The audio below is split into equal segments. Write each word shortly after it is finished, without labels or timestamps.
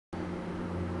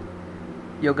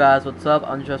Yo guys, what's up?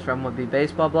 I'm just from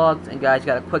MLBBaseballBlogs, and guys,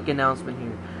 got a quick announcement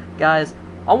here. Guys,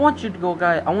 I want you to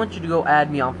go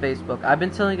add me on Facebook. I've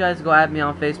been telling you guys to go add me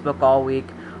on Facebook all week.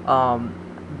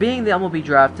 Being the MLB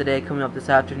draft today coming up this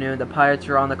afternoon, the Pirates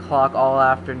are on the clock all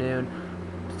afternoon.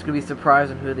 It's gonna be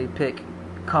surprising who they pick.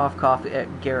 Cough cough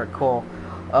at Garrett Cole.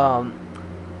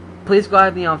 Please go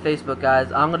add me on Facebook,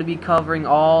 guys. I'm gonna be covering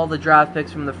all the draft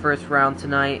picks from the first round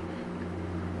tonight,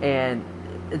 and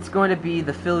it's going to be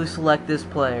the Phillies select this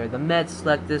player, the Mets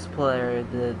select this player,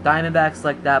 the Diamondbacks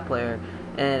select that player,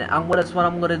 and that's what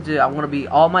I'm going to do. I'm going to be,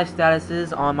 all my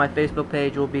statuses on my Facebook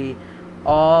page will be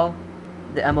all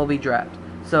the MLB draft.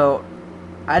 So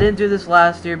I didn't do this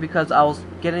last year because I was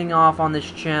getting off on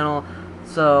this channel,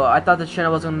 so I thought this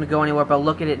channel wasn't going to go anywhere, but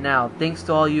look at it now. Thanks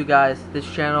to all you guys, this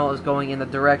channel is going in the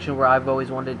direction where I've always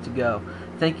wanted it to go.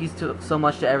 Thank you so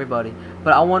much to everybody.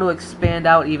 But I want to expand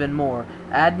out even more.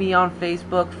 Add me on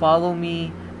Facebook, follow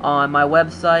me on my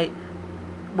website.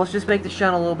 Let's just make this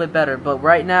channel a little bit better. But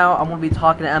right now, I'm going to be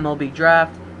talking to MLB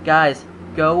Draft. Guys,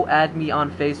 go add me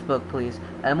on Facebook, please.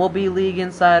 MLB League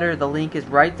Insider, the link is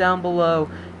right down below.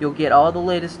 You'll get all the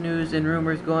latest news and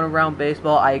rumors going around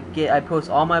baseball. I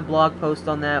post all my blog posts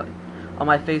on that on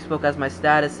my Facebook as my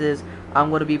statuses.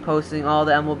 I'm going to be posting all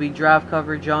the MLB draft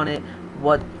coverage on it,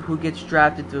 who gets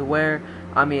drafted to where.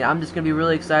 I mean, I'm just going to be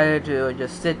really excited to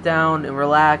just sit down and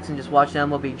relax and just watch the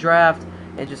MLB draft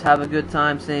and just have a good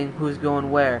time seeing who's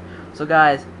going where. So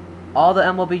guys, all the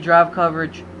MLB draft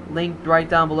coverage linked right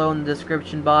down below in the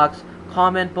description box.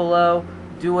 Comment below,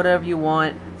 do whatever you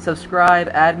want, subscribe,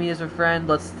 add me as a friend.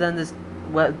 Let's send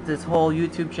this whole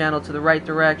YouTube channel to the right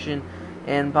direction,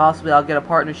 and possibly I'll get a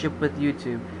partnership with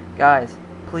YouTube. Guys,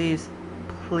 please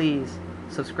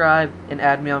subscribe and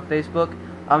add me on Facebook.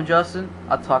 I'm Justin.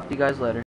 I'll talk to you guys later.